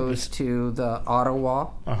 Then it goes to the Ottawa.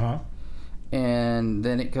 And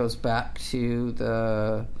then it goes back to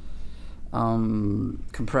the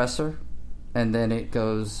compressor. And then it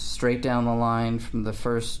goes straight down the line from the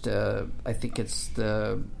first, I think it's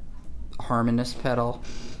the harmonist pedal,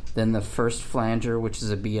 then the first flanger, which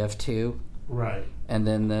is a BF2, right, and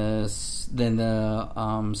then the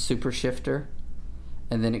super shifter,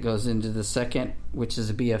 and then it goes into the second, which is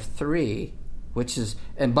a BF3, which is,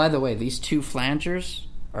 and by the way, these two flangers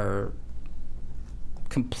are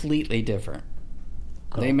completely different.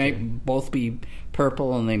 Okay. They may both be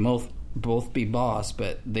purple and they both be Boss,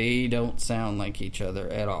 but they don't sound like each other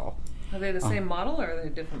at all. Are they the same model, or are they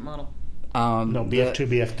a different model? No, BF2,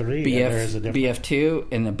 BF3. There is a difference. BF2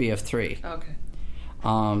 and the BF3.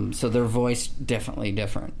 Okay. So their voice definitely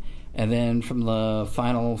different. And then from the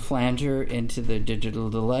final flanger into the digital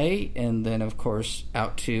delay, and then of course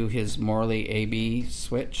out to his Morley AB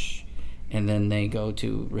switch, and then they go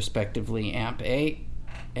to respectively amp A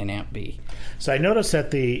and amp B. So I noticed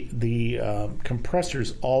that the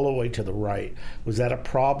compressor's all the way to the right. Was that a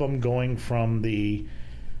problem going from the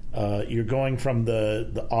you're going from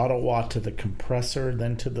the Ottawa to the compressor,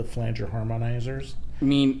 then to the flanger harmonizers? I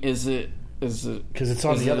mean, is it because it's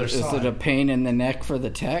on the other side? Is it a pain in the neck for the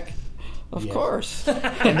tech? Of course.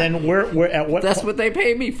 And then we're at what? That's what they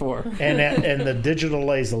pay me for. And the digital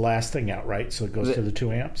delay is the last thing out, right? So it goes to the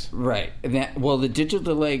 2 amps. Right. And the digital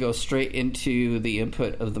delay goes straight into the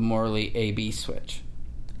input of the Morley AB switch.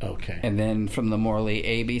 Okay. And then from the Morley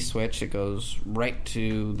AB switch, it goes right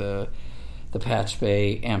to the patch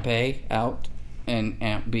bay amp A out and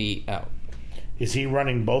amp B out. Is he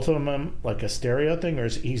running both of them like a stereo thing, or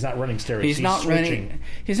he's not running stereo? He's not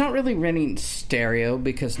really running stereo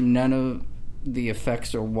because none of the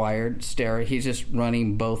effects are wired stereo. He's just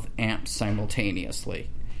running both amps simultaneously,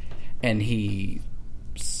 and it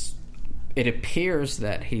appears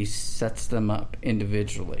that he sets them up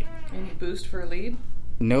individually. Any boost for a lead?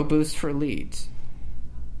 No boost for leads.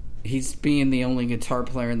 He's being the only guitar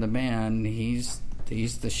player in the band. He's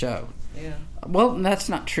the show. Yeah. Well, that's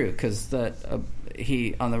not true because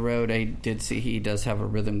he on the road I did see he does have a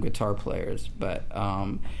rhythm guitar players, but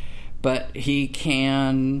he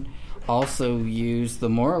can also use the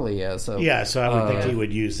Morley as a So I would think he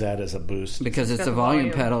would use that as a boost because it's a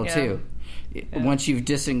volume pedal too. Yeah. Once you've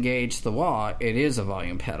disengaged the wah, it is a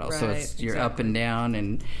volume pedal, right, so you're up and down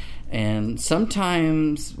and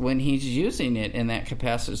sometimes when he's using it in that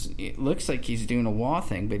capacity, it looks like he's doing a wah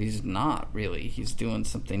thing, but he's not really. He's doing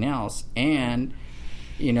something else. And,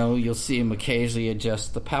 you'll see him occasionally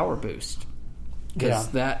adjust the power boost.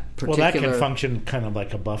 Because that particular... Well, that can function kind of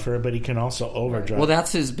like a buffer, but he can also overdrive. Well,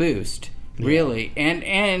 that's his boost, really.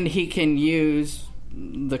 And he can use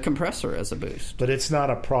the compressor as a boost. But it's not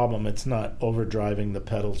a problem. It's not overdriving the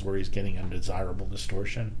pedals where he's getting undesirable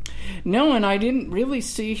distortion. No, and I didn't really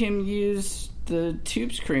see him use the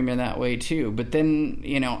Tube Screamer that way too. But then,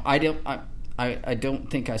 I don't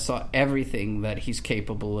think I saw everything that he's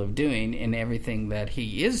capable of doing and everything that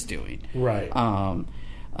he is doing. Right.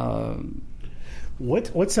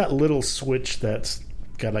 What's that little switch that's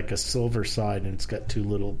got like a silver side and it's got two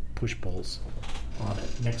little push pulls on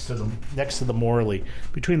it next to the Morley,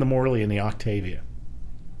 between the Morley and the Octavia?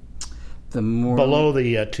 below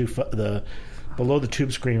the below the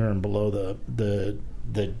tube screamer and below the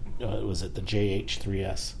was it the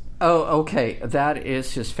JH3S? Oh, okay. That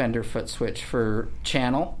is his Fender foot switch for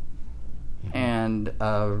channel and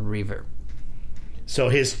reverb. So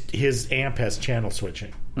his amp has channel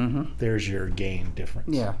switching. Mm-hmm. There's your gain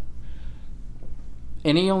difference. Yeah.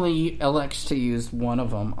 And he only elects to use one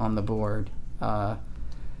of them on the board. But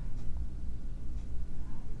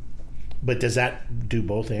does that do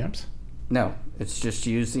both amps? No, it's just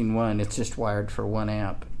using one. It's just wired for one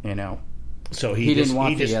amp, So he didn't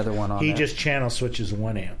want the other one on there. He just channel switches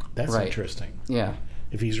one amp. That's right. Interesting. Yeah.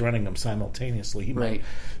 If he's running them simultaneously, he right. might.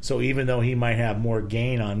 So even though he might have more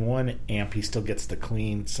gain on one amp, he still gets the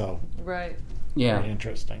clean. So right. Yeah. Very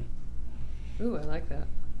interesting. Ooh, I like that.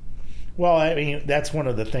 Well, I mean, that's one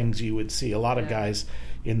of the things you would see. A lot of guys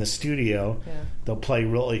in the studio, they'll play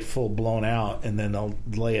really full blown out, and then they'll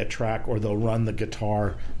lay a track, or they'll run the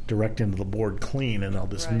guitar direct into the board clean, and they'll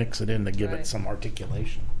just mix it in to give it some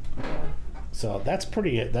articulation. Yeah. So that's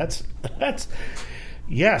pretty. That's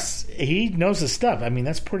yes, he knows his stuff. I mean,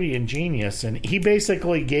 that's pretty ingenious, and he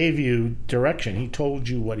basically gave you direction. He told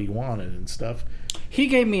you what he wanted and stuff. He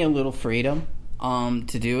gave me a little freedom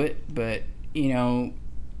to do it, but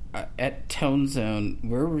at Tone Zone,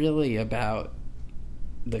 we're really about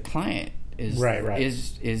the client. Right.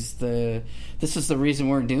 This is the reason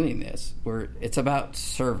we're doing this. It's about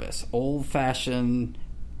service, old fashioned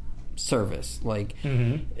service. Like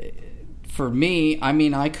for me, I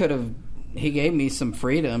mean, he gave me some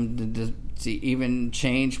freedom to even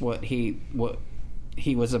change what he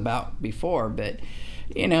was about before, but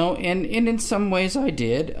and in some ways I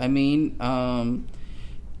did. I mean,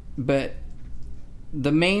 but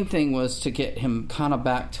the main thing was to get him kind of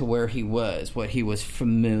back to where he was, what he was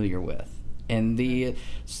familiar with. And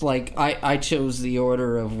it's like I chose the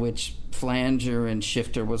order of which flanger and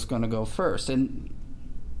shifter was going to go first. And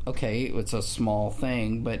okay, it's a small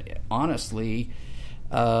thing, but honestly,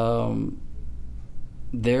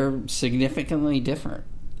 they're significantly different.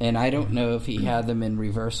 And I don't know if he had them in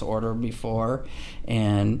reverse order before,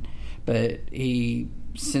 but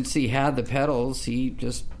since he had the pedals, he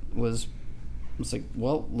just was like,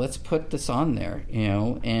 well, let's put this on there,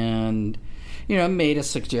 and made a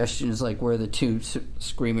suggestions like where the two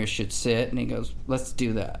screamers should sit, and he goes, let's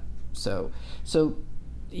do that. So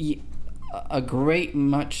a great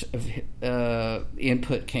much of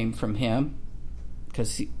input came from him,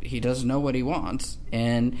 because he doesn't know what he wants,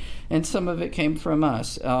 and some of it came from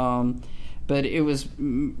us, but it was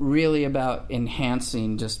really about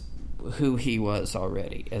enhancing just who he was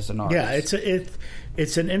already as an artist. Yeah,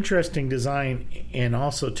 it's an interesting design, and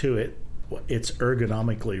also too it's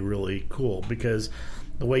ergonomically really cool, because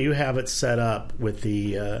the way you have it set up with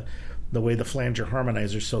the way the flanger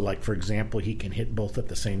harmonizer, so like for example, he can hit both at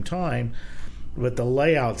the same time, but the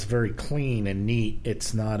layout's very clean and neat.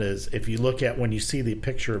 It's not as, if you look at when you see the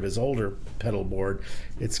picture of his older pedal board,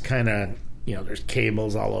 it's kind of, there's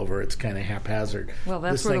cables all over. It's kind of haphazard. Well,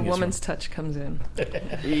 that's where the woman's touch comes in.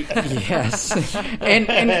 Yes.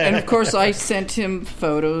 And of course, I sent him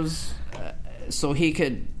photos so he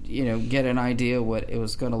could, get an idea what it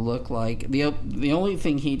was going to look like. The only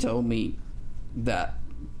thing he told me that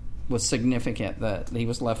was significant, that he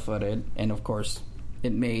was left-footed, and of course,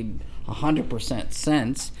 it made 100%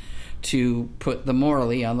 sense to put the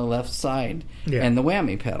Morley on the left side and the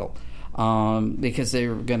whammy pedal. Because they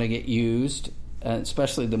were going to get used,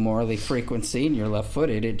 especially the Morley frequency, and you're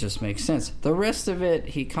left-footed, it just makes sense. The rest of it,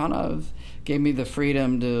 he kind of gave me the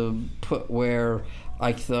freedom to put where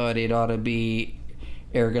I thought it ought to be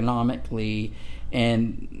ergonomically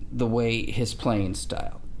and the way his playing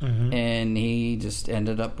style. Mm-hmm. And he just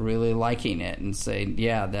ended up really liking it and saying,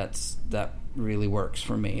 yeah, that really works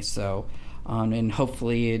for me. So... and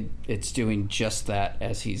hopefully it's doing just that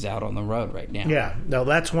as he's out on the road right now. Yeah, no,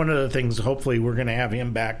 that's one of the things. Hopefully we're going to have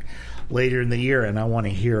him back later in the year, and I want to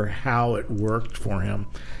hear how it worked for him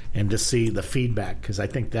and to see the feedback, because I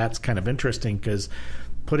think that's kind of interesting, because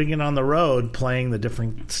putting it on the road, playing the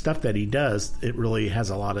different stuff that he does, it really has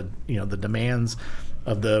a lot of, the demands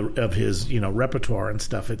of his, repertoire and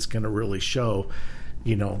stuff. It's going to really show,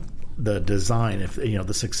 the design, if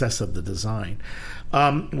the success of the design.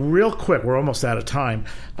 Real quick, we're almost out of time.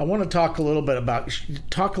 I want to talk a little bit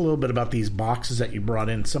about these boxes that you brought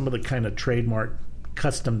in, some of the kind of trademark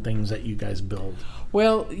custom things that you guys build.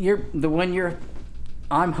 Well, the one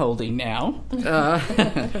I'm holding now. I'm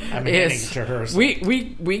handing it to her. So.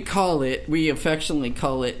 We affectionately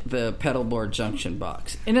call it the pedal board junction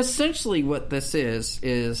box, and essentially what this is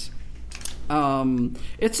it's an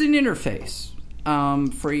interface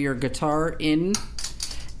for your guitar in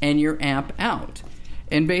and your amp out.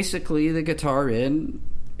 And basically the guitar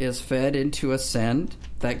is fed into a send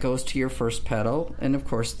that goes to your first pedal, and of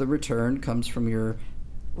course the return comes from your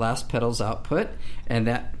last pedal's output, and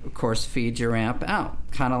that of course feeds your amp out,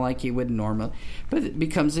 kind of like you would normally, but it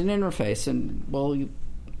becomes an interface. And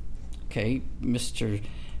okay, Mr.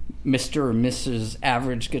 or Mrs.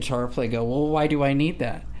 average guitar player go, well, why do I need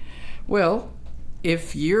that? Well,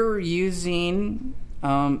 if you're using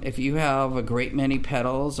if you have a great many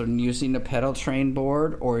pedals or using a pedal train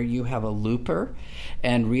board, or you have a looper,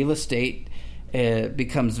 and real estate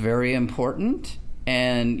becomes very important,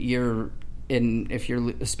 and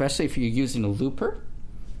especially if you're using a looper,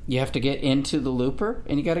 you have to get into the looper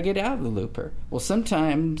and you got to get out of the looper. Well,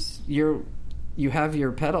 sometimes you have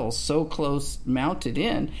your pedals so close mounted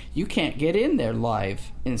in, you can't get in there live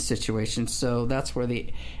in situations. So that's where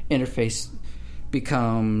the interface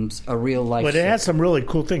becomes a real life. But it has some really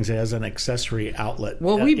cool things. It has an accessory outlet.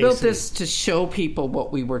 Well, we built this to show people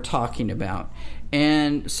what we were talking about,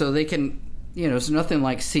 and so they can, it's nothing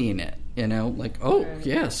like seeing it. Like, oh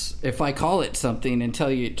yes, if I call it something and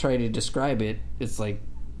try to describe it, it's like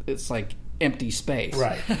empty space.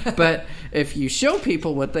 Right. But if you show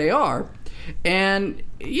people what they are, and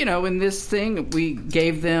in this thing we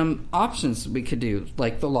gave them options we could do,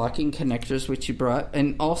 like the locking connectors which you brought,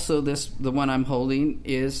 and also the one I'm holding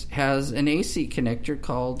has an AC connector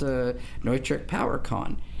called Neutrik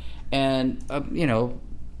PowerCon, and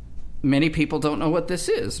many people don't know what this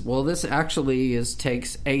is. Well, this actually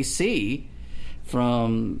takes AC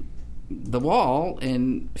from the wall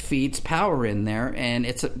and feeds power in there, and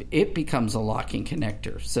it becomes a locking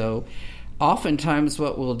connector. So oftentimes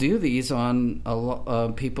what we'll do these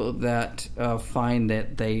on people that find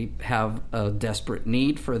that they have a desperate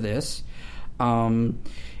need for this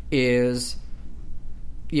is,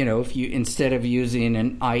 if you, instead of using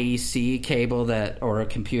an IEC cable or a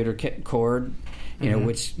computer cord,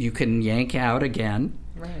 which you can yank out again,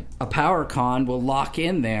 right, a PowerCon will lock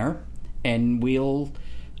in there, and we'll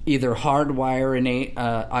either hardwire an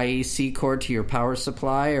IEC cord to your power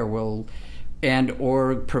supply,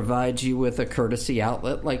 or provide you with a courtesy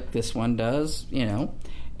outlet like this one does,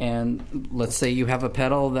 and let's say you have a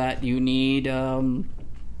pedal that you need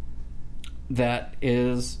that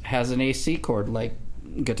has an AC cord, like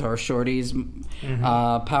Guitar Shorty's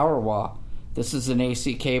Power Wah. This is an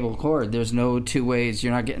AC cable cord. There's no two ways.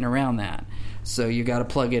 You're not getting around that. So you got to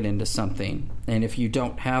plug it into something. And if you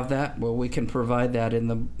don't have that, well, we can provide that in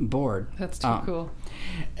the board. That's too cool.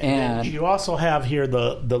 And you also have here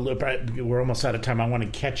the loop. We're almost out of time. I want to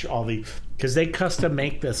catch all because they custom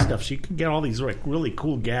make this stuff, so you can get all these really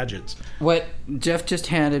cool gadgets. What Jeff just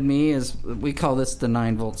handed me we call this the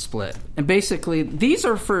 9-volt split. And basically, these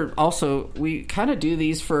are we kind of do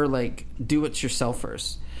these for like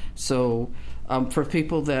do-it-yourselfers. So for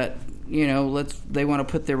people that they want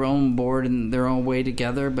to put their own board in their own way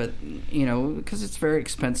together, but because it's very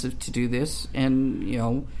expensive to do this,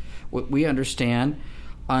 and we understand,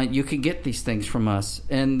 you can get these things from us.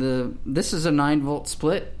 And this is a 9-volt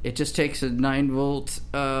split. It just takes a 9-volt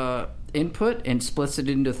input and splits it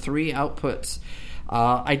into 3 outputs.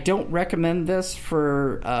 I don't recommend this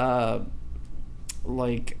for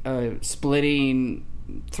splitting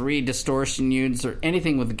 3 distortion units or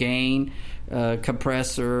anything with gain,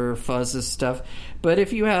 compressor, fuzzes, stuff. But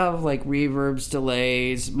if you have like reverbs,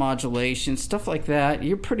 delays, modulation, stuff like that,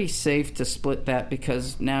 you're pretty safe to split that,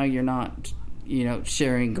 because now you're not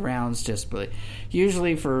sharing grounds.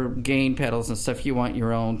 Usually for gain pedals and stuff, you want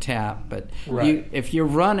your own tap, but right. If you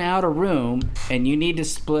run out of room and you need to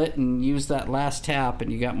split and use that last tap and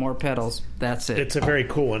you got more pedals, that's it. It's a very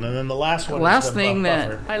cool one. And then the last one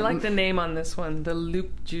I like the name on this one, the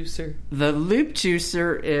Loop Juicer. The Loop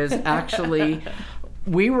Juicer is actually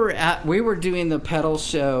we were doing the pedal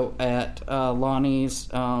show at Lonnie's,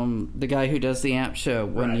 the guy who does the amp show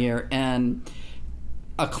one year, and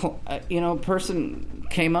a person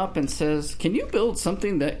came up and says, "Can you build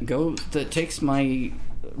something that takes my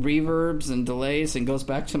reverbs and delays and goes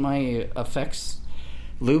back to my effects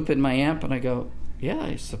loop in my amp?" And I go, "Yeah,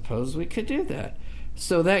 I suppose we could do that."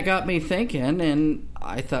 So that got me thinking, and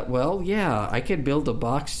I thought, well, yeah, I could build a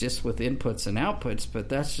box just with inputs and outputs, but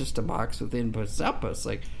that's just a box with inputs and outputs.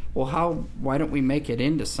 Like, well, why don't we make it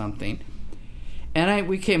into something? And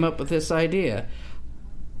we came up with this idea.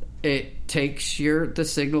 It takes the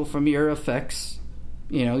signal from your effects,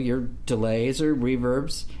 your delays or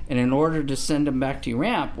reverbs, and in order to send them back to your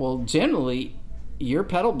amp, well, generally, your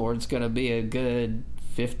pedal board's going to be a good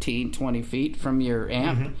 15, 20 feet from your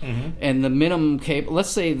amp. And the minimum cable,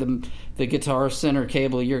 let's say the Guitar Center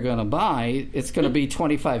cable you're going to buy, it's going to be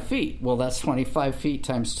 25 feet. Well, that's 25 feet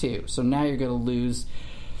times 2. So now you're going to lose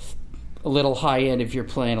a little high end if you're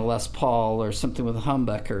playing a Les Paul or something with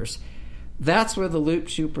humbuckers. That's where the loop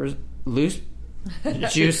juicer.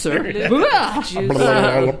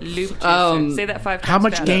 Say that 5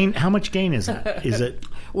 times. How much gain is that? Is it?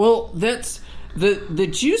 Well, that's the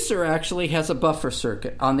juicer actually has a buffer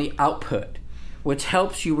circuit on the output, which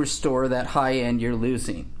helps you restore that high end you're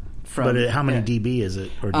losing. But how many dB is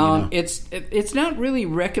it? Or do you know? It's not really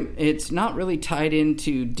it's not really tied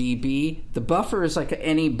into dB. The buffer is like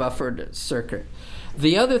any buffered circuit.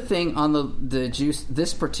 The other thing on the juice,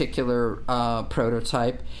 this particular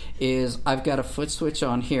prototype, is I've got a foot switch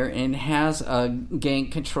on here and it has a gain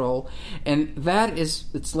control, and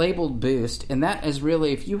it's labeled boost, and that is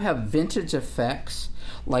really, if you have vintage effects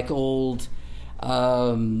like old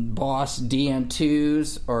Boss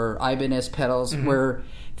DM2s or Ibanez pedals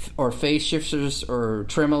or phase shifters or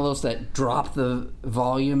tremolos that drop the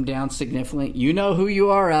volume down significantly, you know who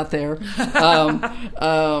you are out there.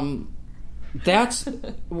 That's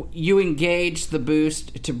you engage the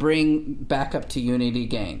boost to bring back up to unity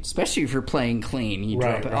gain, especially if you're playing clean. You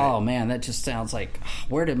drop it. Oh man, that just sounds like,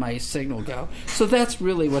 where did my signal go? So that's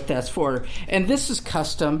really what that's for. And this is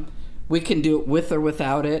custom. We can do it with or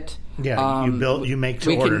without it. Yeah, you make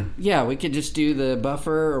to order. We could just do the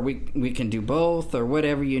buffer, or we can do both, or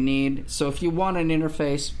whatever you need. So if you want an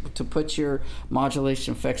interface to put your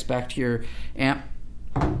modulation effects back to your amp,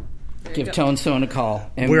 give ToneZone a call.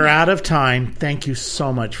 And we're out of time. Thank you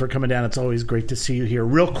so much for coming down. It's always great to see you here.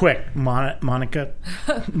 Real quick, Monique.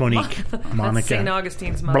 That's St.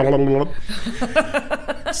 Augustine's mother.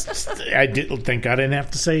 I thank God I didn't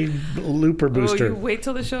have to say looper booster. Oh, you wait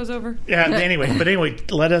till the show's over? Yeah, anyway,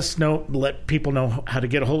 let people know how to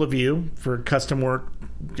get a hold of you for custom work,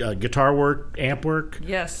 guitar work, amp work.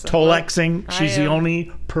 Yes. Tolexing. She's the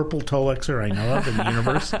only purple Tolexer I know of in the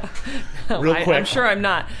universe. Real quick. I'm sure I'm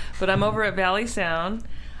not, but I'm over at Valley Sound.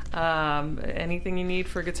 Anything you need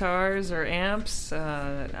for guitars or amps,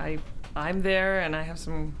 I'm there, and I have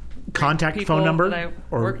some contact phone number that I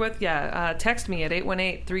work with. Text me at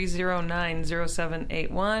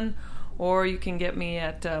 818-309-0781, or you can get me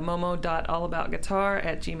at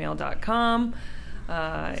momo.allaboutguitar@gmail.com.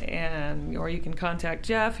 Or you can contact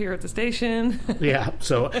Jeff here at the station.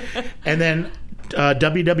 And then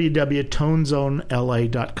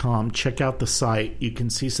www.tonezonela.com. Check out the site. You can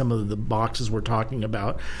see some of the boxes we're talking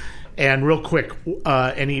about. And real quick,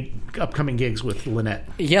 any upcoming gigs with Lynette?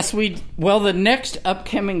 Yes, the next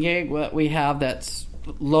upcoming gig that we have that's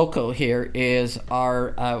local here is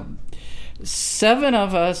our 7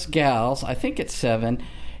 of us gals, I think it's 7,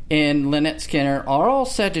 in Lynette Skinner are all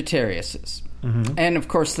Sagittariuses. Mm-hmm. And, of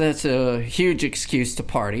course, that's a huge excuse to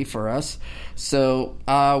party for us. So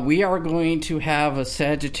we are going to have a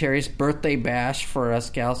Sagittarius birthday bash for us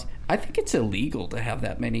gals. I think it's illegal to have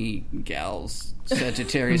that many gals,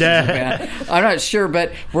 Sagittarius. I'm not sure,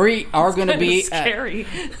 but we are going to be scary.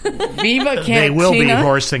 At Viva Cantina. They will be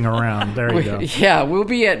horsing around. There you go. Yeah, we'll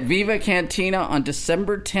be at Viva Cantina on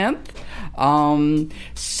December 10th,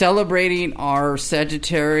 celebrating our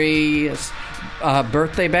Sagittarius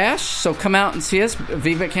birthday bash. So come out and see us.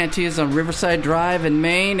 Viva Cantina is on Riverside Drive in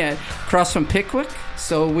Maine, across from Pickwick.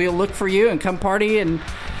 So we'll look for you and come party and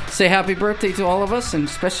say happy birthday to all of us, and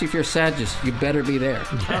especially if you're Sagittarius, you better be there.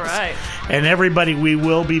 Yes. All right. And everybody, we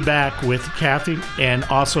will be back with Kathy and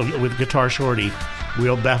also with Guitar Shorty.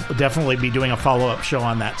 We'll definitely be doing a follow-up show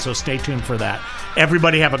on that, so stay tuned for that.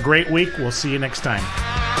 Everybody have a great week. We'll see you next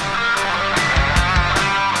time.